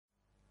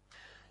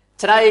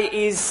Today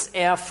is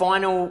our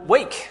final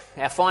week,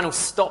 our final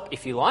stop,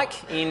 if you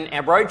like, in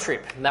our road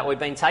trip that we've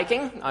been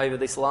taking over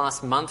this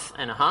last month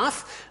and a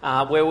half,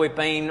 where we've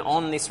been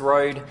on this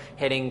road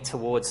heading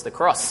towards the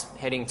cross,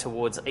 heading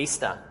towards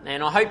Easter.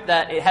 And I hope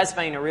that it has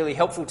been a really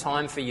helpful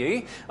time for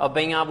you of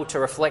being able to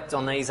reflect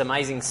on these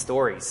amazing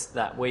stories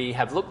that we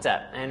have looked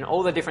at and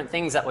all the different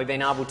things that we've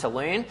been able to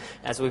learn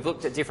as we've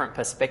looked at different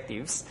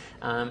perspectives.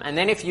 And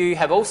then if you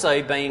have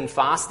also been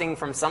fasting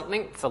from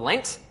something for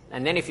Lent,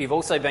 and then if you've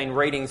also been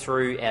reading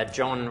through our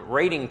John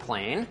reading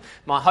plan,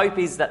 my hope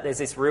is that there's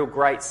this real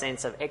great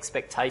sense of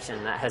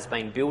expectation that has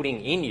been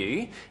building in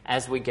you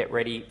as we get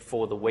ready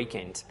for the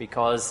weekend,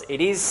 because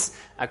it is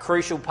a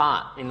crucial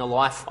part in the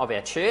life of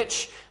our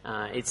church.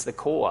 It's the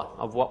core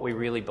of what we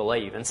really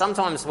believe. And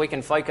sometimes we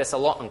can focus a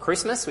lot on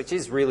Christmas, which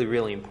is really,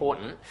 really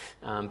important.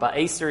 But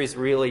Easter is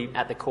really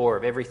at the core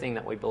of everything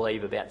that we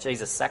believe about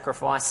Jesus'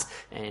 sacrifice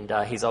and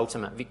his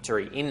ultimate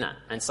victory in that.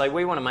 And so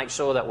we want to make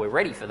sure that we're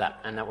ready for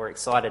that and that we're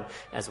excited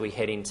as we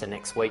head into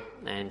next week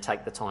and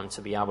take the time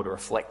to be able to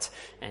reflect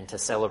and to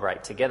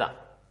celebrate together.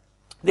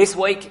 This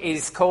week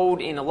is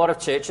called in a lot of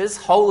churches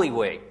Holy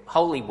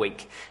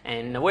Week.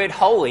 And the word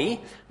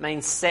holy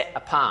means set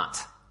apart.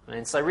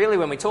 And so really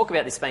when we talk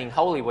about this being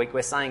Holy Week,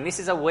 we're saying this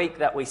is a week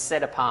that we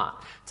set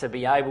apart to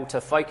be able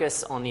to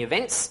focus on the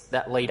events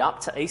that lead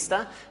up to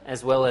Easter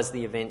as well as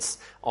the events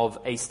of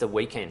Easter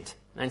weekend.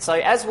 And so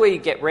as we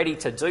get ready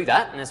to do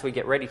that and as we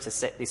get ready to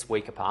set this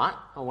week apart,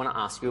 I want to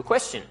ask you a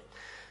question.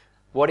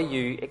 What are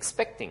you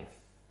expecting?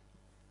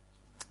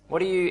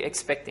 What are you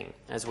expecting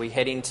as we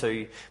head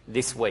into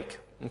this week?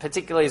 And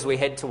particularly as we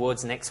head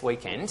towards next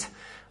weekend,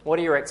 what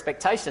are your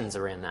expectations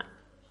around that?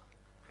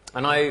 I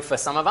know for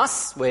some of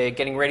us, we're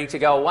getting ready to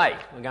go away.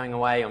 We're going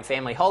away on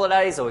family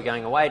holidays, or we're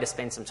going away to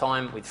spend some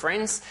time with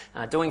friends,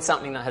 doing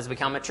something that has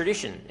become a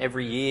tradition.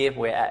 Every year,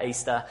 we're at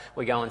Easter,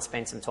 we go and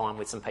spend some time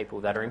with some people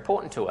that are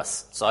important to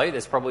us. So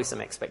there's probably some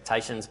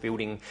expectations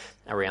building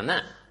around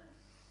that.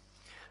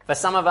 For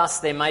some of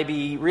us, there may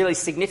be really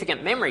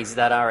significant memories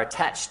that are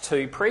attached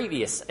to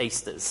previous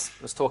Easters.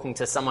 I was talking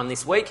to someone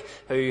this week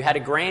who had a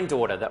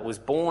granddaughter that was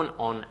born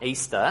on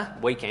Easter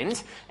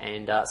weekend,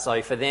 and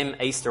so for them,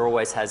 Easter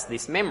always has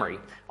this memory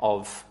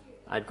of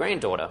a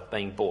granddaughter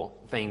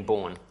being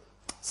born.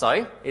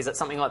 So, is it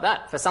something like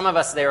that? For some of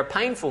us, there are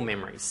painful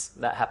memories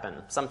that happen.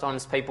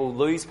 Sometimes people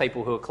lose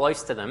people who are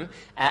close to them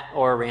at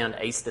or around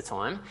Easter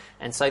time,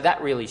 and so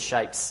that really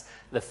shapes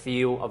the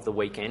feel of the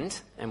weekend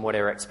and what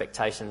our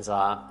expectations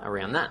are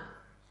around that.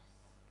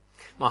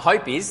 My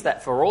hope is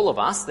that for all of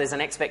us, there's an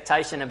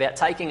expectation about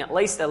taking at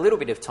least a little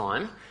bit of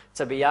time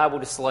to be able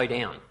to slow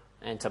down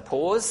and to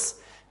pause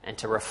and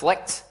to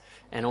reflect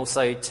and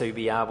also to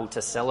be able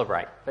to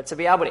celebrate, but to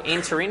be able to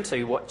enter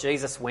into what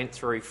Jesus went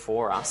through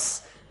for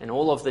us and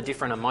all of the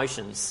different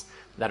emotions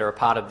that are a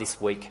part of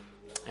this week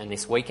and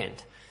this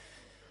weekend.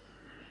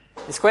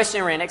 This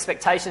question around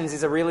expectations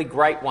is a really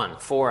great one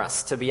for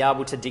us to be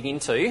able to dig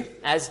into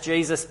as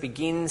Jesus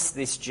begins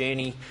this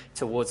journey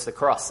towards the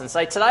cross. And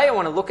so today I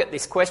want to look at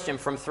this question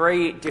from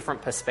three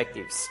different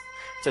perspectives,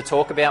 to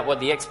talk about what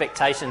the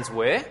expectations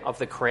were of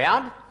the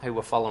crowd who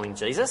were following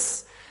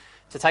Jesus,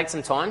 to take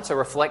some time to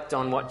reflect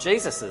on what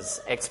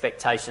Jesus'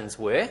 expectations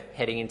were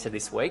heading into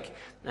this week,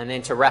 and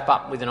then to wrap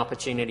up with an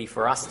opportunity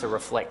for us to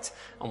reflect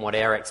on what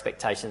our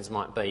expectations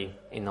might be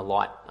in the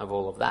light of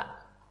all of that.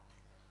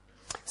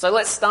 So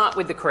let's start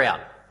with the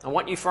crowd. I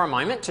want you for a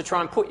moment to try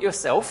and put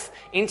yourself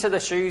into the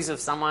shoes of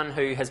someone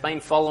who has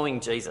been following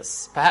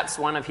Jesus, perhaps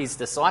one of his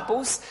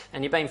disciples,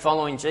 and you've been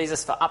following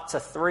Jesus for up to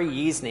 3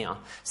 years now,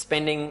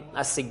 spending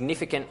a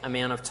significant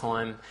amount of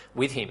time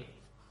with him.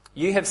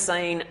 You have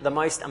seen the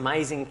most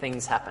amazing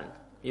things happen.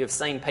 You have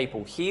seen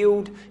people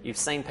healed, you've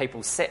seen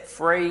people set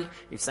free,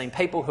 you've seen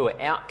people who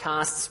are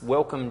outcasts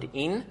welcomed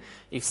in,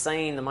 you've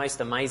seen the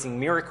most amazing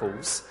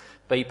miracles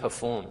be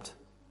performed.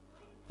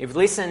 You've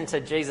listened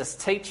to Jesus'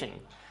 teaching,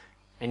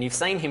 and you've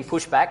seen him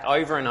push back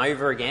over and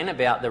over again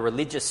about the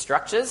religious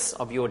structures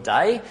of your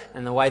day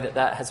and the way that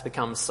that has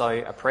become so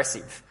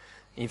oppressive.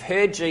 You've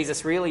heard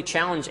Jesus really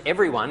challenge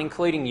everyone,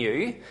 including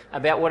you,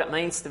 about what it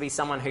means to be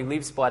someone who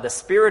lives by the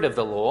spirit of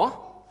the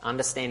law,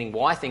 understanding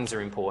why things are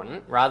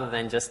important, rather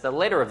than just the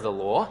letter of the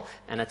law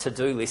and a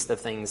to-do list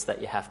of things that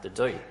you have to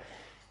do.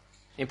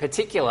 In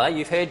particular,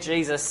 you've heard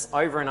Jesus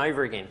over and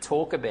over again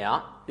talk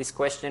about this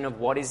question of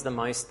what is the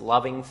most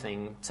loving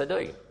thing to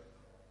do.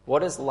 What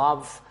does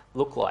love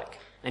look like?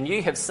 And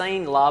you have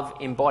seen love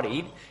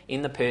embodied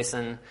in the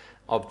person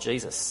of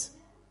Jesus.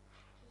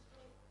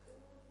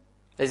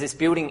 There's this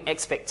building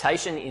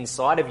expectation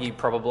inside of you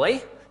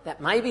probably that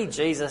maybe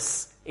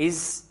Jesus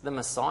is the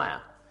Messiah,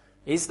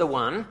 is the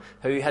one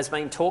who has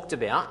been talked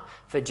about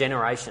for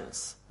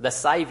generations, the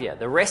saviour,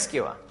 the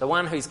rescuer, the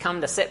one who's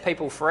come to set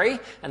people free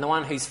and the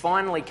one who's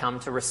finally come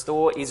to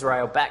restore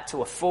Israel back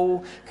to a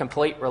full,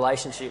 complete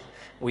relationship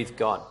with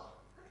God.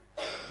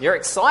 You're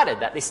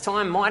excited that this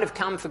time might have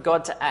come for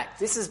God to act.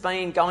 This has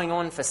been going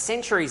on for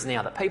centuries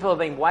now, that people have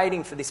been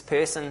waiting for this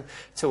person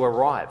to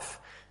arrive.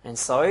 And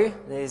so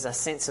there's a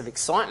sense of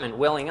excitement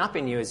welling up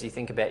in you as you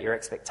think about your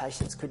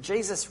expectations. Could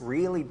Jesus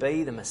really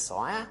be the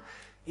Messiah?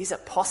 Is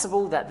it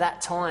possible that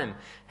that time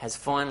has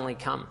finally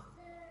come?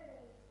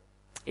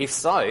 If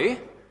so,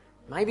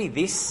 maybe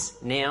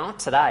this now,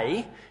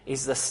 today,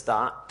 is the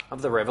start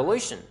of the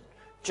revolution.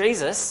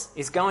 Jesus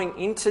is going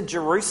into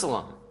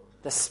Jerusalem,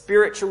 the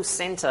spiritual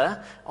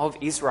centre of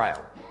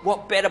Israel.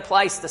 What better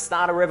place to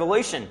start a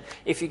revolution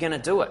if you're going to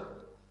do it?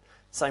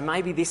 So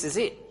maybe this is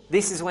it.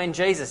 This is when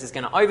Jesus is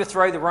going to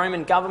overthrow the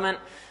Roman government,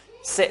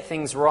 set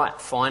things right,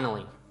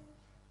 finally.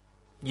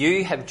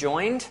 You have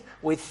joined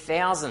with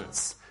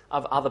thousands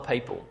of other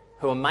people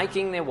who are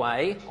making their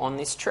way on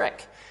this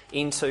trek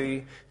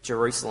into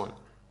Jerusalem.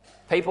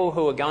 People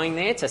who are going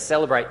there to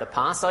celebrate the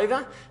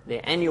Passover, their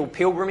annual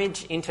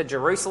pilgrimage into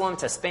Jerusalem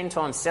to spend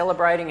time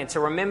celebrating and to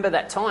remember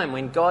that time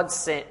when God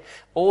set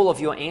all of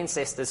your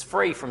ancestors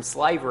free from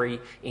slavery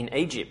in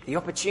Egypt. The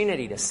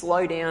opportunity to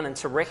slow down and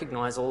to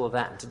recognise all of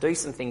that and to do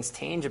some things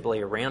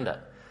tangibly around it.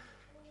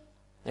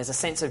 There's a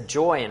sense of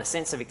joy and a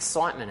sense of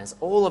excitement as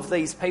all of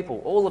these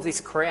people, all of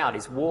this crowd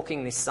is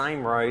walking this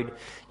same road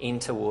in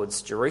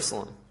towards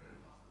Jerusalem.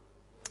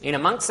 In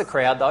amongst the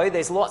crowd, though,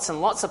 there's lots and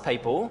lots of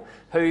people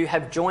who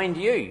have joined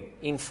you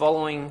in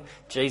following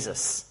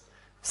Jesus.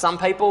 Some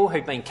people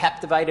who've been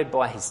captivated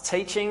by his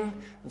teaching,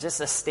 just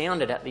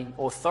astounded at the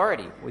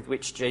authority with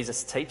which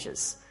Jesus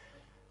teaches.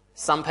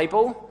 Some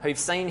people who've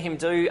seen him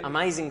do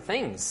amazing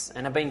things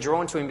and have been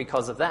drawn to him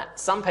because of that.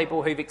 Some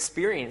people who've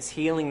experienced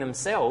healing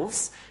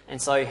themselves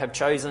and so have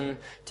chosen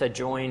to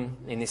join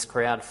in this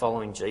crowd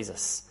following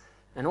Jesus.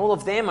 And all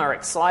of them are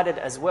excited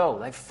as well.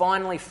 They've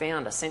finally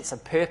found a sense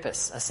of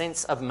purpose, a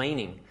sense of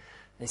meaning.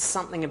 There's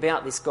something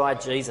about this guy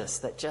Jesus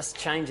that just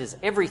changes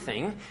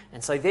everything,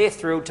 and so they're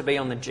thrilled to be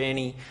on the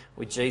journey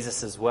with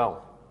Jesus as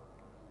well.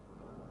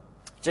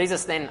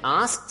 Jesus then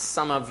asked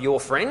some of your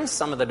friends,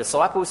 some of the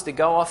disciples, to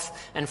go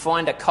off and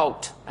find a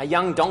colt, a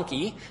young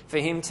donkey, for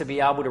him to be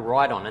able to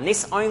ride on. And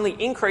this only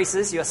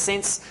increases your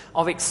sense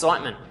of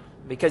excitement,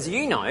 because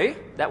you know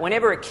that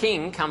whenever a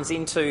king comes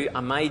into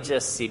a major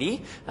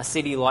city, a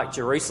city like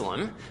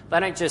Jerusalem, they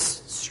don't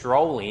just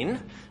stroll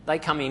in, they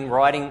come in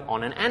riding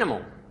on an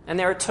animal. And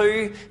there are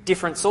two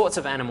different sorts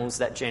of animals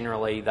that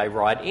generally they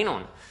ride in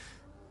on.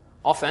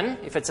 Often,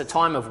 if it's a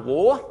time of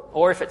war,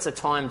 or if it's a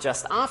time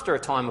just after a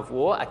time of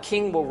war, a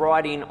king will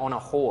ride in on a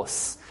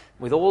horse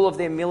with all of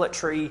their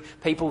military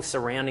people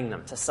surrounding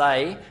them to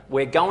say,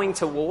 we're going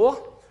to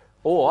war,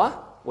 or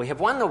we have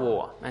won the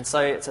war. And so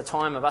it's a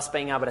time of us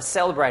being able to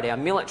celebrate our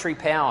military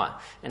power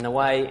and the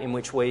way in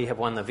which we have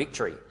won the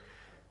victory.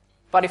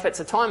 But if it's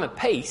a time of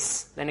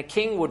peace, then a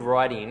king would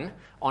ride in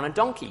on a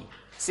donkey,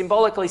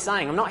 symbolically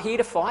saying, I'm not here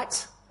to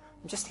fight,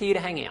 I'm just here to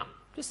hang out,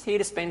 just here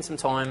to spend some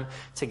time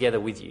together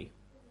with you.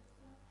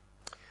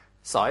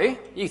 So,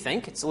 you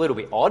think it's a little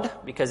bit odd,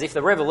 because if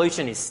the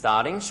revolution is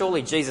starting,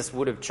 surely Jesus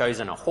would have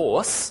chosen a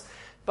horse.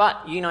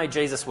 But you know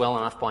Jesus well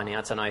enough by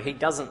now to know he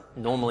doesn't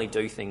normally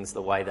do things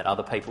the way that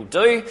other people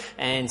do,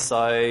 and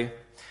so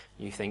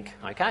you think,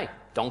 okay,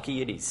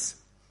 donkey it is.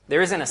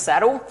 There isn't a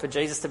saddle for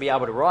Jesus to be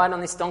able to ride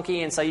on this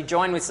donkey, and so you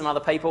join with some other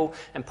people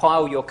and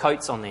pile your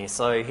coats on there,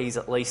 so he's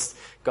at least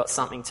got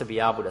something to be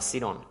able to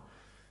sit on.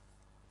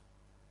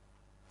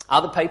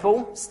 Other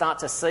people start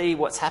to see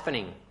what's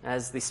happening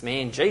as this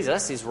man,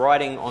 Jesus, is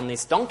riding on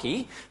this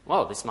donkey.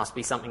 Well, this must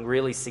be something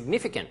really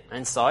significant.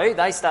 And so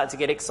they start to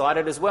get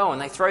excited as well,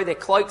 and they throw their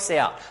cloaks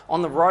out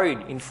on the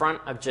road in front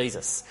of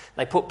Jesus.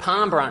 They put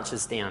palm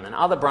branches down and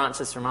other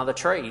branches from other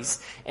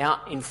trees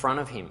out in front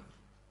of him.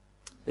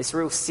 This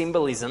real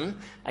symbolism,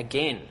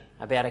 again,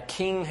 about a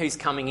king who's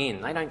coming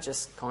in. They don't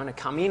just kind of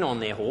come in on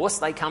their horse,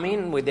 they come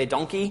in with their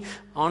donkey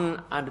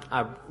on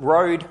a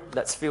road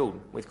that's filled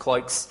with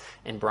cloaks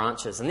and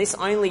branches. And this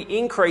only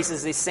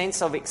increases this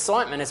sense of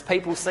excitement as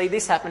people see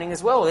this happening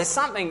as well. There's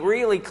something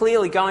really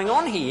clearly going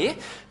on here,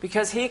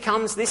 because here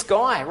comes this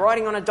guy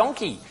riding on a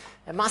donkey.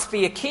 It must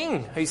be a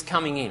king who's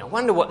coming in. I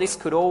wonder what this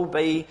could all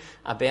be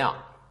about.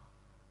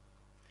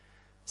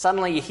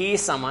 Suddenly you hear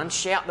someone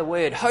shout the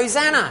word,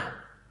 Hosanna!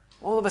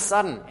 All of a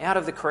sudden, out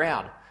of the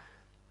crowd.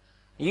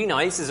 You know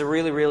this is a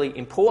really, really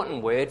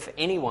important word for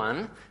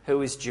anyone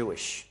who is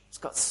Jewish. It's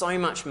got so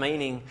much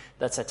meaning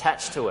that's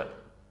attached to it.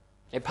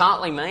 It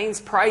partly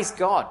means praise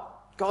God.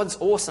 God's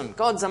awesome.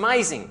 God's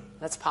amazing.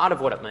 That's part of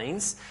what it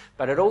means.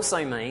 But it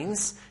also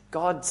means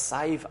God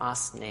save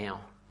us now.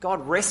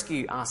 God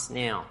rescue us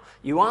now.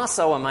 You are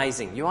so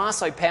amazing. You are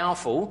so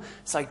powerful.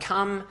 So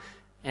come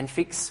and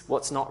fix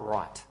what's not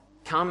right.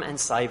 Come and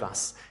save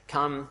us.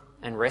 Come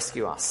and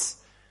rescue us.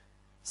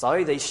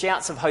 So these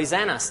shouts of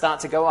Hosanna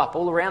start to go up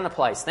all around the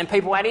place. Then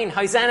people add in,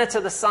 Hosanna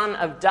to the Son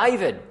of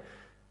David,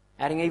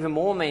 adding even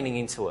more meaning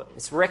into it.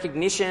 It's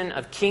recognition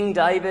of King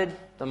David,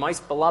 the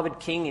most beloved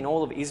king in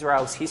all of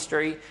Israel's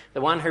history,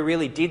 the one who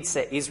really did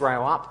set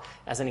Israel up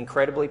as an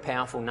incredibly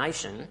powerful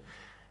nation.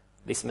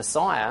 This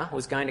Messiah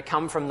was going to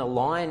come from the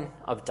line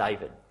of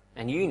David.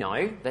 And you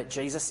know that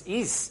Jesus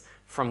is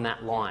from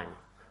that line.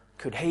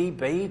 Could he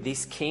be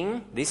this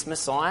king, this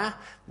Messiah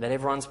that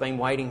everyone's been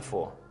waiting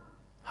for?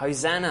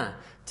 Hosanna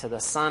to the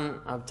Son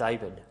of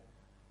David.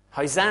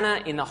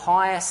 Hosanna in the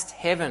highest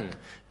heaven,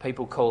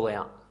 people call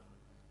out.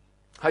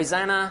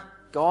 Hosanna,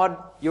 God,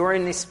 you're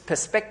in this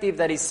perspective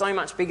that is so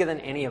much bigger than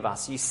any of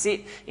us. You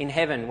sit in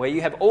heaven where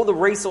you have all the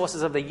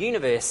resources of the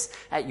universe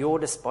at your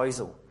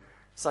disposal.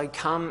 So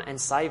come and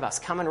save us.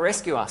 Come and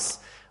rescue us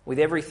with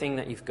everything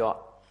that you've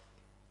got.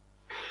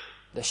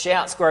 The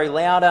shouts grow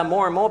louder.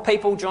 More and more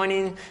people join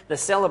in the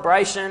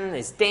celebration.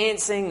 There's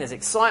dancing, there's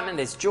excitement,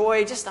 there's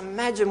joy. Just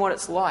imagine what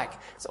it's like.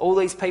 So all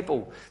these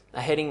people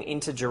are heading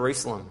into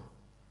Jerusalem.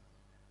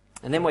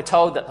 And then we're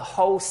told that the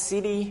whole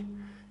city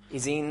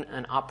is in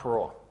an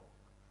uproar.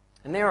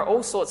 And there are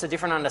all sorts of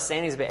different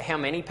understandings about how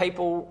many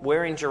people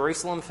were in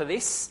Jerusalem for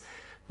this.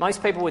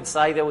 Most people would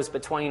say there was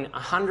between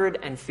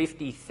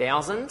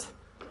 150,000,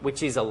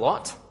 which is a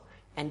lot,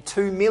 and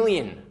 2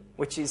 million,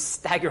 which is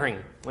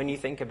staggering when you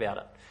think about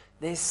it.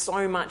 There's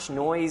so much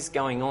noise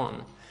going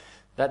on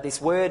that this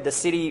word, the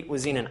city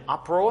was in an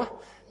uproar,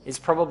 is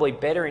probably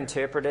better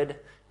interpreted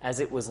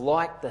as it was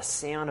like the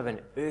sound of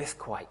an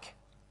earthquake.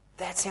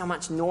 That's how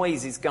much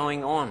noise is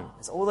going on.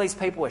 As all these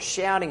people are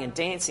shouting and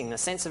dancing, the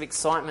sense of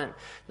excitement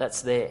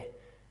that's there.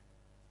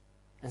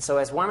 And so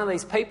as one of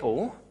these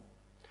people,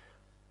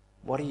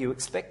 what are you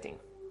expecting?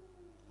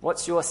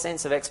 What's your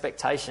sense of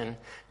expectation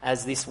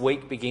as this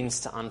week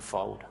begins to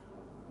unfold?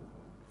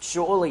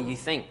 Surely you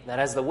think that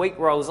as the week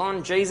rolls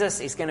on,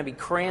 Jesus is going to be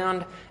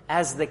crowned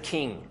as the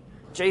King.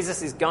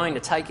 Jesus is going to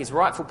take his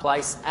rightful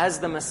place as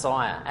the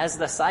Messiah, as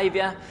the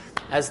Saviour,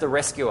 as the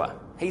rescuer.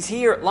 He's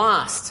here at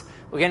last.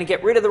 We're going to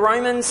get rid of the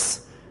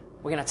Romans.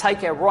 We're going to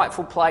take our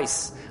rightful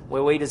place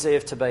where we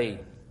deserve to be.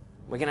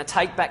 We're going to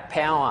take back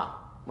power.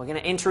 We're going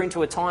to enter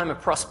into a time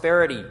of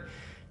prosperity.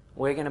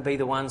 We're going to be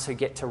the ones who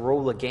get to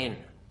rule again.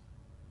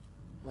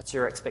 What's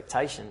your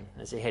expectation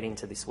as you head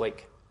into this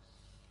week?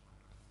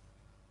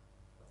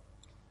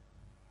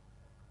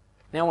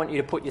 Now I want you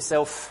to put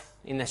yourself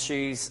in the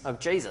shoes of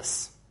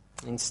Jesus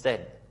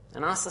instead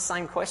and ask the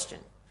same question.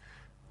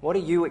 What are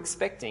you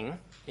expecting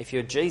if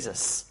you're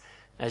Jesus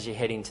as you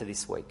head into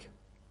this week?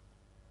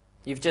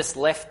 You've just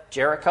left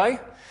Jericho.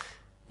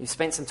 You've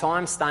spent some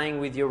time staying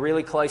with your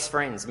really close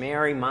friends,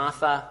 Mary,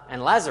 Martha,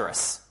 and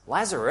Lazarus.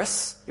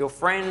 Lazarus, your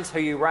friend who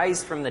you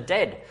raised from the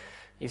dead.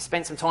 You've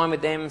spent some time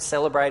with them,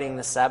 celebrating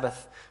the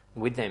Sabbath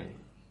with them.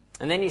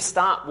 And then you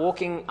start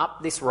walking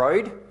up this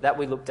road that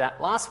we looked at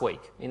last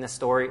week in the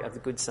story of the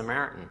Good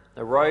Samaritan.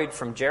 The road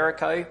from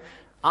Jericho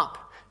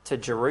up to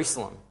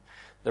Jerusalem.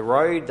 The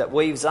road that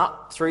weaves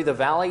up through the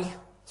valley,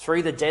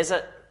 through the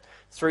desert,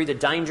 through the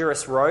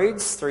dangerous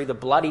roads, through the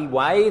bloody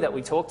way that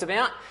we talked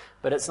about.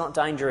 But it's not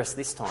dangerous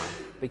this time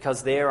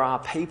because there are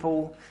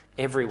people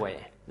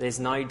everywhere. There's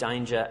no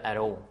danger at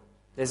all.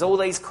 There's all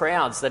these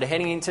crowds that are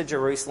heading into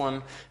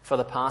Jerusalem for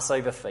the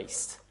Passover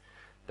feast.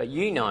 But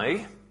you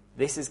know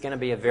this is going to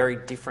be a very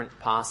different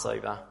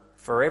Passover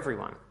for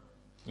everyone.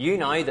 You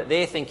know that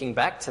they're thinking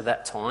back to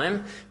that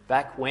time,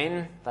 back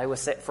when they were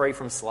set free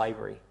from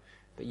slavery.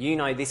 But you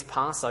know this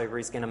Passover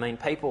is going to mean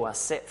people are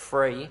set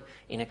free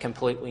in a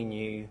completely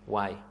new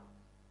way.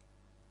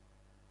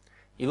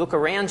 You look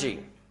around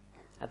you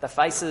at the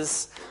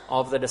faces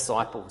of the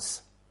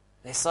disciples.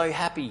 They're so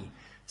happy,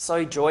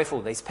 so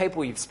joyful. These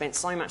people you've spent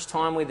so much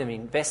time with and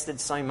invested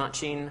so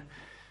much in.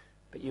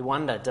 But you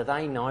wonder, do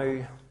they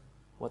know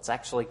what's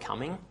actually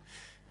coming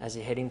as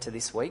you head into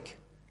this week?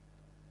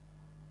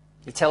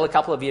 You tell a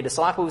couple of your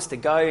disciples to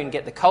go and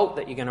get the colt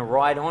that you're going to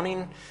ride on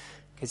in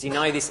because you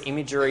know this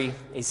imagery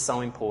is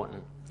so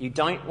important. You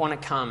don't want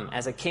to come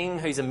as a king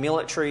who's a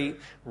military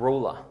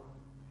ruler.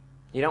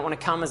 You don't want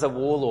to come as a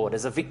warlord,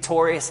 as a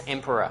victorious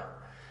emperor.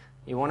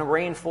 You want to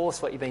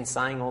reinforce what you've been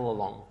saying all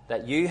along,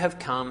 that you have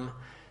come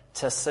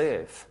to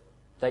serve,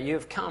 that you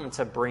have come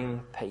to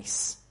bring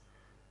peace.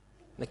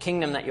 The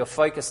kingdom that you're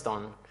focused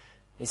on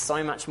is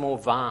so much more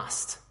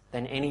vast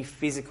than any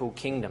physical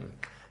kingdom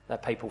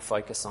that people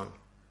focus on.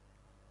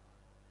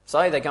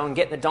 So they go and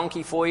get the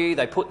donkey for you,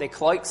 they put their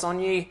cloaks on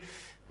you,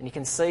 and you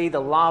can see the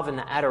love and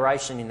the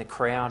adoration in the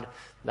crowd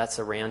that's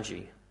around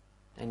you.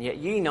 And yet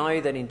you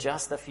know that in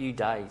just a few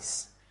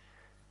days,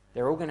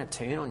 they're all going to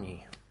turn on you.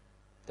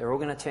 They're all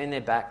going to turn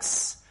their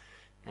backs,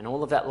 and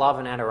all of that love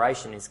and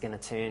adoration is going to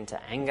turn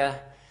to anger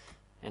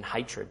and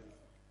hatred.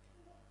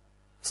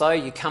 So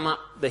you come up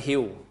the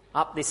hill,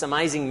 up this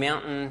amazing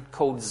mountain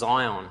called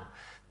Zion,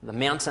 the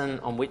mountain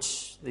on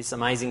which this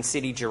amazing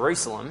city,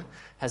 Jerusalem,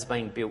 has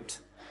been built.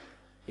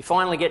 You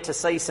finally get to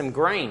see some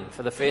green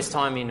for the first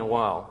time in a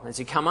while. As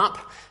you come up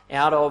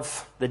out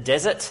of the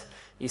desert,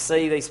 you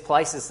see these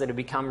places that have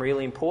become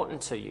really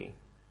important to you.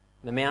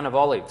 The Mount of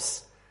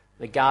Olives,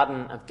 the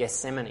Garden of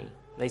Gethsemane.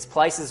 These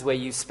places where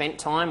you've spent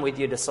time with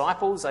your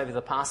disciples over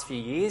the past few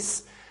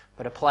years,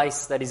 but a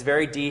place that is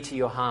very dear to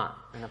your heart,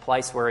 and a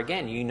place where,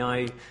 again, you know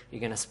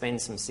you're going to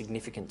spend some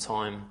significant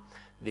time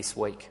this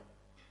week.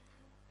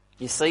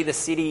 You see the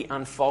city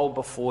unfold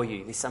before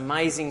you, this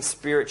amazing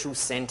spiritual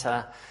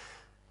centre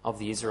of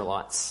the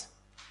Israelites.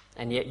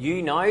 And yet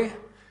you know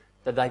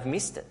that they've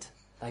missed it.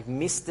 They've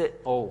missed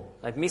it all.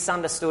 They've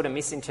misunderstood and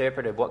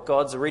misinterpreted what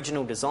God's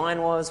original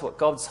design was, what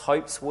God's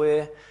hopes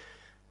were,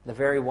 the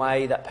very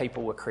way that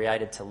people were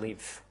created to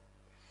live.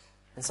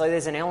 And so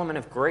there's an element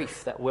of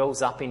grief that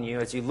wells up in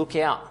you as you look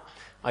out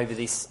over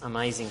this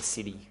amazing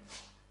city.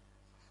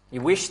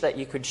 You wish that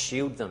you could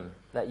shield them,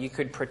 that you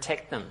could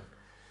protect them.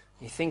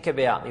 You think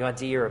about the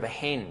idea of a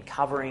hen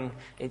covering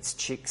its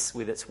chicks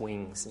with its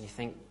wings, and you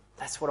think,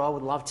 that's what I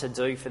would love to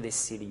do for this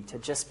city, to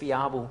just be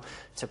able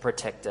to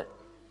protect it.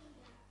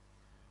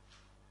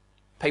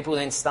 People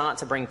then start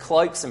to bring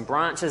cloaks and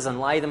branches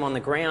and lay them on the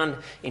ground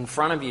in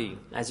front of you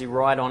as you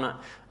ride on it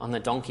on the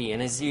donkey.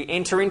 And as you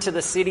enter into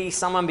the city,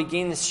 someone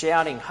begins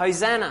shouting,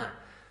 "Hosanna!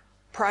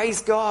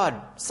 Praise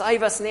God!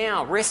 Save us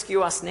now!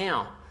 Rescue us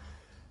now!"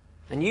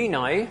 And you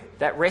know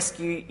that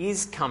rescue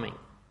is coming,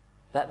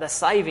 that the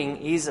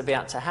saving is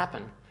about to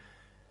happen.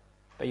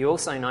 But you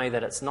also know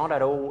that it's not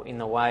at all in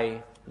the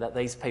way that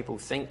these people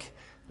think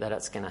that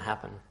it's going to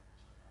happen.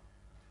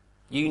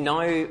 You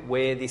know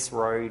where this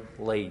road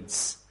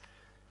leads.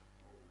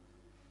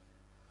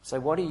 So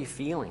what are you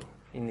feeling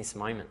in this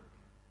moment?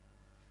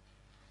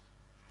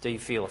 Do you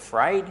feel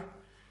afraid?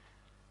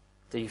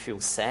 Do you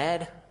feel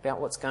sad about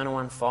what's going to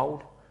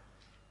unfold?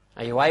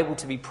 Are you able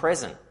to be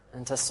present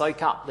and to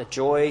soak up the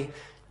joy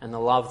and the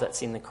love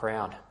that's in the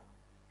crowd?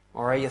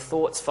 Or are your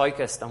thoughts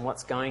focused on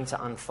what's going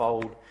to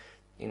unfold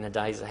in the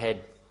days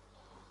ahead?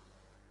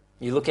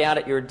 You look out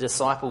at your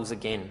disciples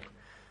again.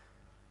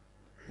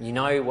 You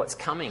know what's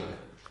coming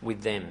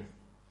with them.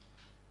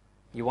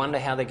 You wonder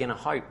how they're going to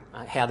cope,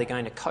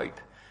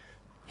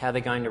 how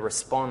they're going to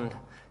respond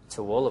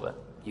to all of it.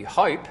 You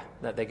hope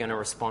that they're going to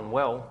respond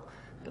well,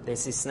 but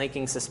there's this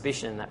sneaking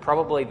suspicion that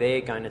probably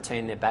they're going to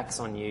turn their backs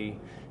on you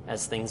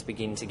as things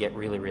begin to get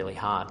really, really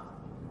hard.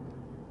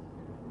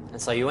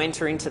 And so you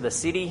enter into the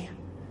city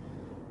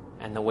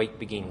and the week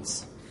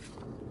begins.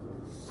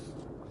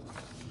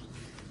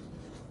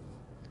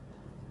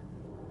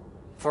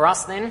 For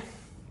us then,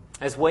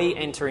 as we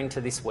enter into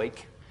this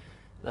week,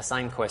 the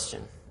same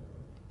question.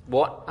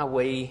 What are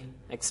we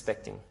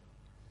expecting?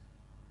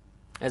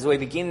 As we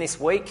begin this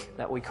week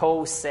that we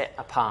call Set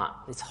Apart,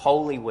 this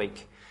holy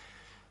week,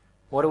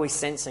 what are we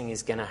sensing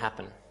is going to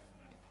happen?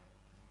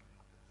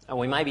 And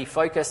we may be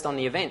focused on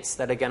the events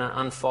that are going to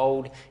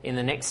unfold in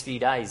the next few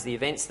days, the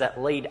events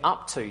that lead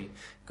up to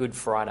Good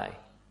Friday.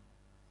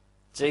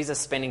 Jesus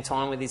spending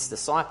time with his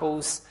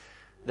disciples,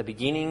 the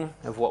beginning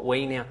of what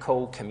we now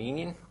call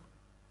communion,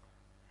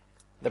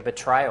 the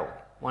betrayal,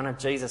 one of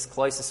Jesus'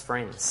 closest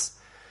friends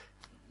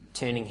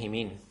turning him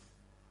in,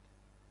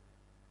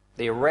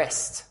 the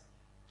arrest,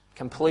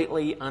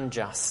 completely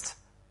unjust.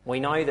 We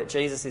know that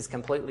Jesus is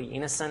completely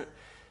innocent,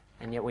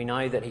 and yet we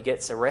know that he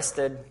gets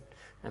arrested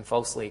and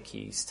falsely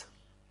accused.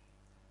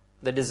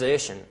 The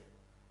desertion.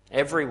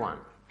 Everyone,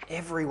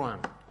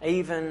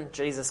 even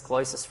Jesus'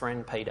 closest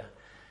friend Peter,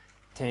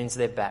 turns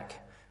their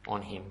back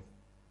on him.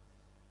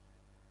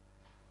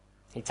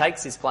 He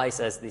takes his place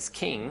as this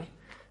king,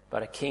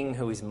 but a king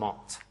who is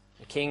mocked.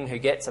 A king who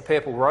gets a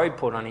purple robe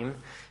put on him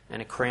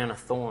and a crown of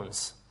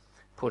thorns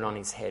put on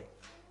his head.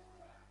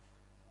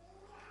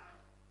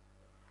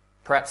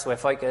 Perhaps we're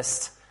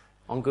focused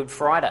on Good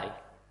Friday.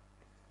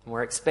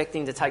 We're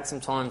expecting to take some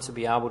time to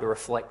be able to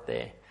reflect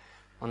there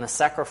on the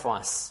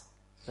sacrifice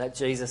that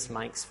Jesus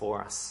makes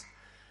for us.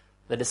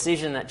 The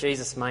decision that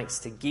Jesus makes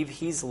to give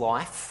his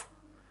life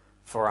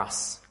for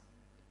us.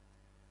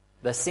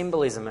 The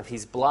symbolism of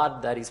his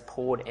blood that is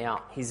poured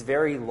out. His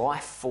very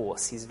life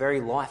force, his very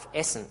life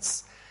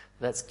essence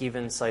that's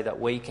given so that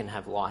we can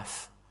have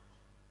life.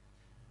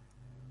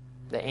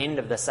 The end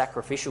of the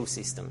sacrificial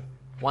system.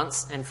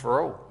 Once and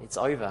for all, it's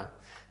over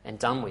and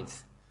done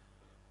with.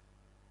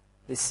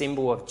 This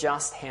symbol of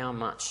just how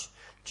much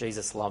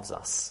Jesus loves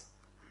us.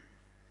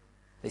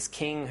 This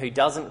king who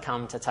doesn't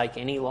come to take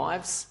any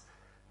lives,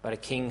 but a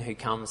king who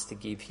comes to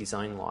give his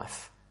own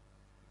life.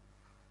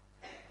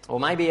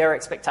 Or maybe our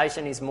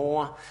expectation is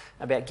more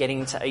about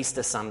getting to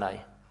Easter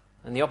Sunday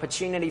and the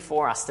opportunity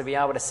for us to be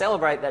able to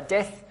celebrate that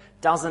death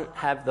doesn't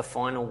have the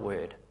final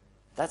word.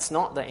 That's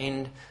not the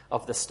end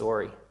of the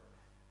story.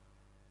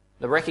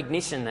 The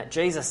recognition that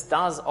Jesus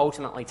does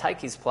ultimately take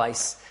his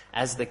place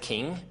as the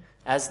king,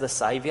 as the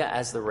saviour,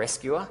 as the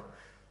rescuer,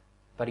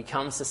 but he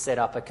comes to set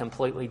up a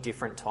completely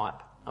different type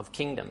of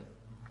kingdom.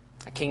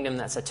 A kingdom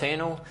that's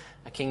eternal,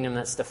 a kingdom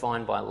that's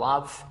defined by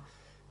love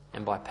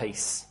and by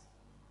peace.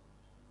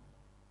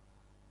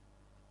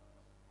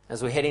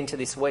 As we head into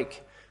this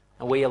week,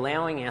 are we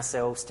allowing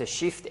ourselves to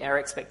shift our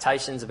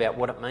expectations about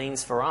what it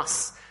means for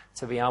us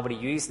to be able to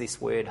use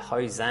this word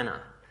Hosanna,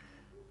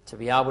 to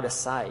be able to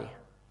say,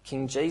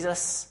 King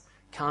Jesus,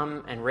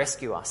 come and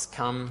rescue us,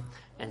 come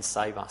and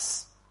save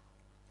us.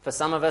 For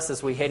some of us,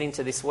 as we head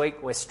into this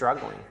week, we're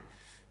struggling.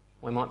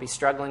 We might be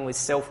struggling with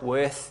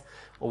self-worth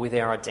or with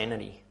our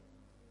identity.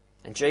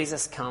 And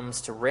Jesus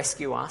comes to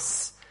rescue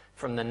us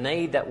from the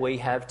need that we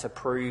have to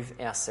prove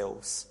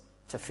ourselves,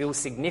 to feel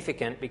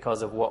significant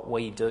because of what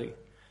we do.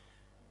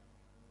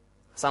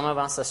 Some of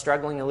us are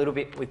struggling a little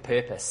bit with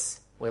purpose.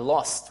 We're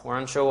lost. We're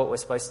unsure what we're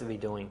supposed to be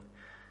doing.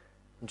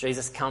 And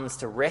Jesus comes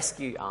to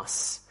rescue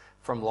us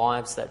from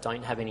lives that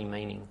don't have any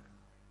meaning.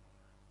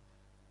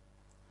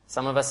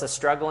 Some of us are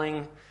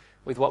struggling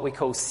with what we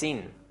call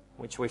sin,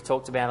 which we've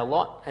talked about a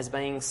lot as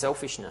being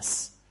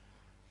selfishness.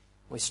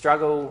 We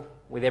struggle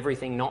with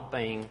everything not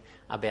being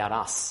about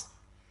us.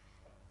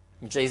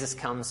 Jesus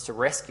comes to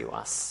rescue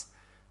us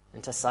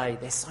and to say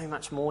there's so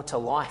much more to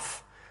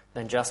life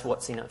than just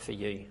what's in it for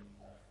you.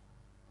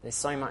 There's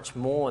so much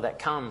more that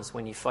comes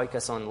when you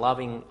focus on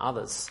loving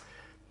others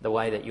the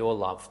way that you're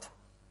loved.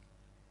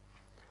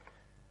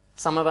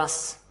 Some of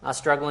us are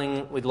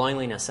struggling with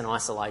loneliness and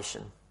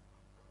isolation.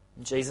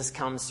 Jesus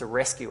comes to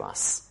rescue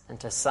us and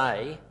to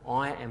say,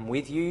 I am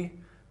with you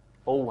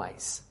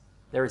always.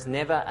 There is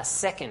never a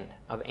second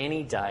of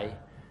any day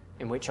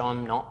in which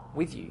I'm not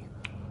with you.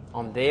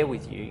 I'm there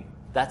with you.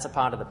 That's a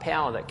part of the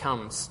power that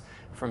comes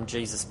from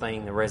Jesus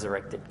being the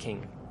resurrected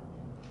King.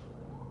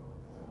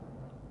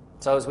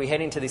 So as we head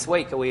into this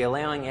week, are we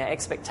allowing our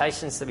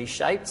expectations to be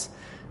shaped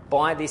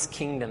by this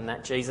kingdom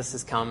that Jesus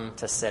has come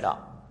to set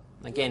up?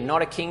 Again,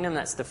 not a kingdom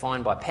that's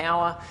defined by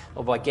power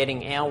or by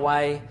getting our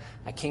way,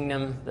 a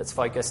kingdom that's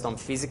focused on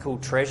physical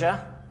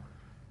treasure,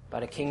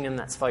 but a kingdom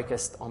that's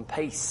focused on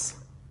peace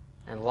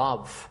and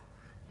love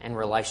and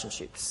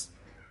relationships.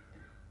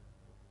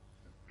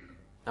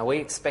 Are we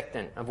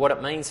expectant of what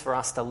it means for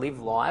us to live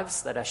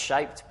lives that are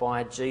shaped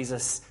by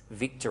Jesus'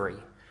 victory?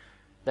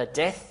 That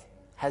death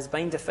has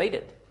been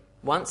defeated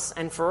once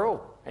and for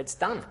all. It's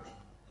done.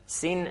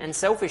 Sin and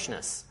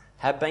selfishness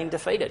have been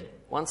defeated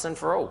once and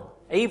for all.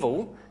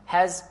 Evil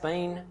has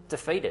been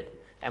defeated,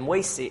 and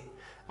we sit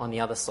on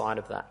the other side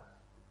of that.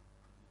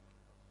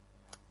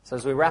 So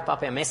as we wrap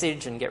up our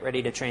message and get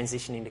ready to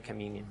transition into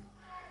communion,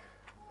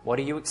 what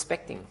are you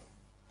expecting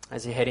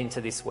as you head into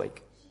this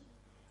week?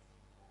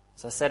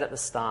 As I said at the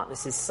start,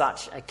 this is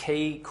such a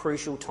key,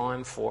 crucial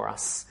time for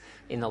us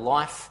in the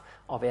life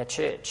of our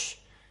church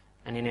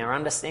and in our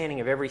understanding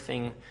of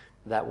everything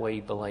that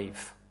we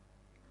believe.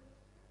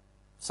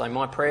 So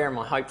my prayer and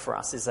my hope for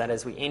us is that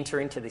as we enter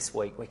into this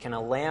week, we can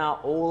allow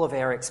all of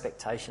our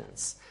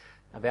expectations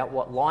about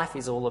what life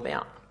is all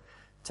about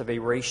to be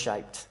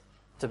reshaped,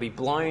 to be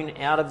blown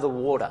out of the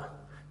water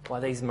by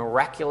these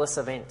miraculous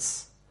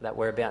events that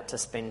we're about to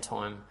spend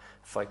time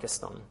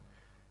focused on.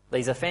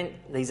 These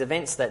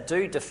events that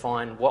do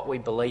define what we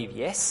believe,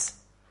 yes,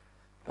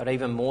 but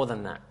even more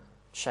than that,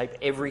 shape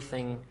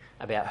everything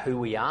about who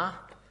we are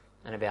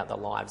and about the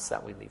lives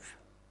that we live.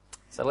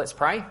 So let's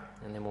pray,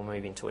 and then we'll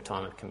move into a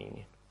time of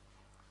communion.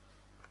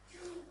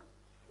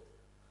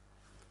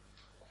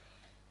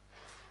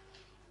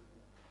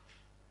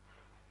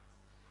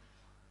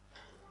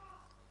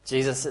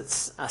 Jesus,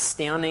 it's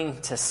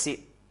astounding to sit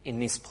in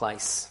this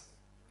place,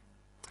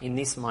 in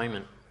this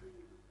moment,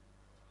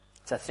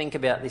 to think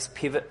about this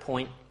pivot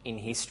point in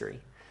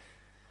history,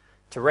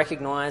 to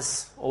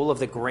recognise all of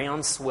the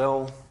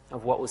groundswell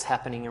of what was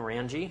happening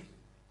around you,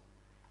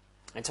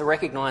 and to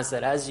recognise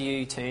that as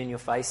you turn your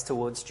face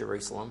towards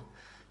Jerusalem,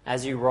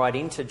 as you ride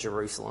into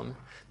Jerusalem,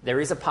 there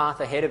is a path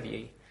ahead of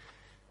you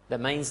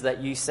that means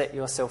that you set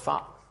yourself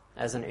up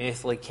as an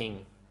earthly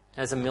king,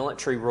 as a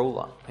military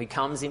ruler who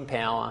comes in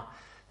power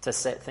to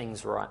set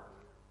things right.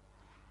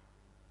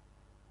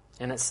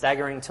 And it's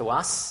staggering to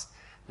us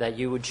that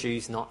you would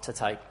choose not to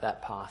take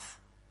that path,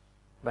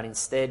 but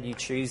instead you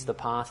choose the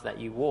path that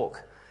you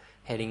walk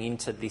heading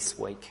into this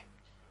week.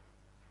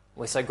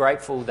 We're so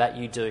grateful that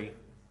you do,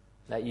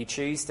 that you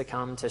choose to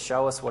come to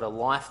show us what a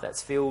life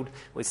that's filled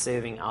with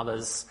serving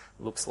others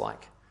looks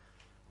like.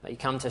 That you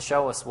come to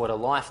show us what a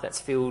life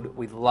that's filled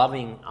with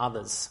loving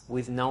others,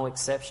 with no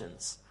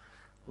exceptions,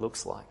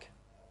 looks like.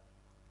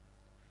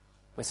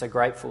 We're so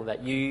grateful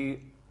that you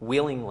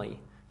willingly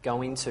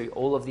go into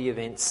all of the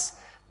events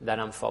that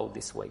unfold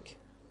this week.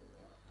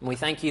 And we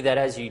thank you that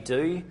as you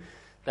do,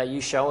 that you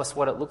show us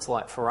what it looks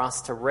like for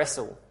us to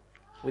wrestle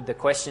with the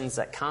questions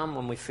that come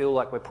when we feel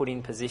like we're put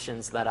in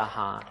positions that are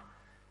hard.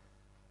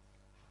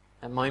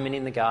 That moment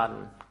in the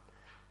garden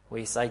where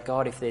you say,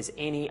 God, if there's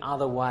any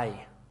other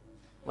way,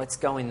 let's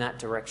go in that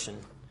direction.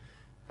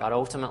 But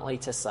ultimately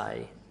to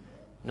say,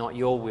 not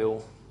your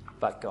will,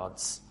 but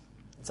God's.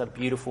 It's a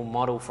beautiful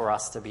model for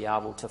us to be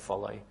able to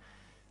follow.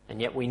 And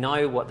yet we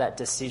know what that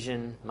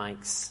decision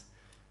makes.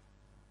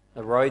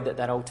 The road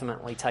that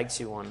ultimately takes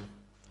you on,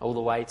 all the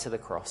way to the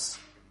cross.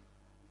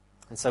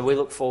 And so we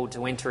look forward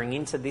to entering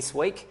into this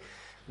week,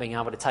 being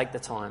able to take the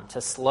time to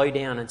slow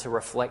down and to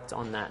reflect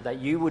on that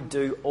you would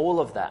do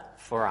all of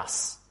that for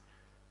us,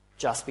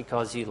 just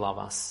because you love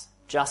us,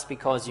 just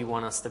because you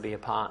want us to be a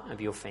part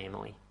of your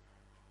family.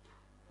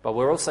 But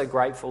we're also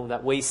grateful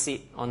that we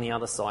sit on the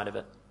other side of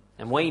it.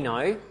 And we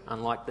know,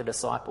 unlike the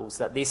disciples,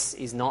 that this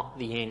is not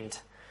the end.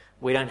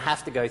 We don't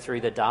have to go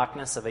through the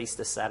darkness of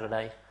Easter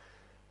Saturday.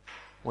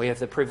 We have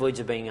the privilege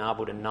of being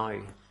able to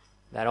know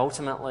that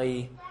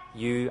ultimately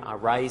you are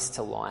raised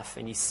to life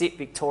and you sit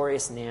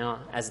victorious now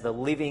as the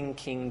living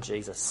King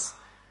Jesus,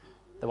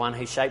 the one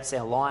who shapes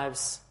our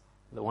lives,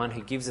 the one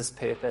who gives us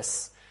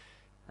purpose,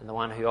 and the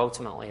one who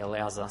ultimately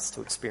allows us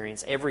to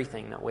experience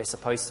everything that we're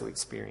supposed to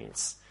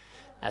experience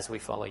as we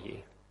follow you.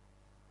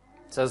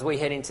 So as we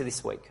head into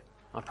this week,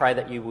 I pray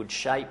that you would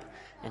shape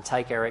and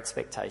take our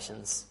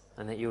expectations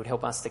and that you would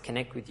help us to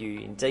connect with you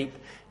in deep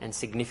and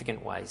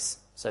significant ways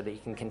so that you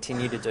can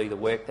continue to do the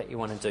work that you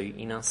want to do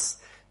in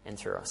us and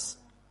through us.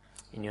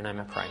 In your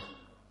name I pray.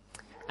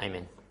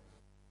 Amen.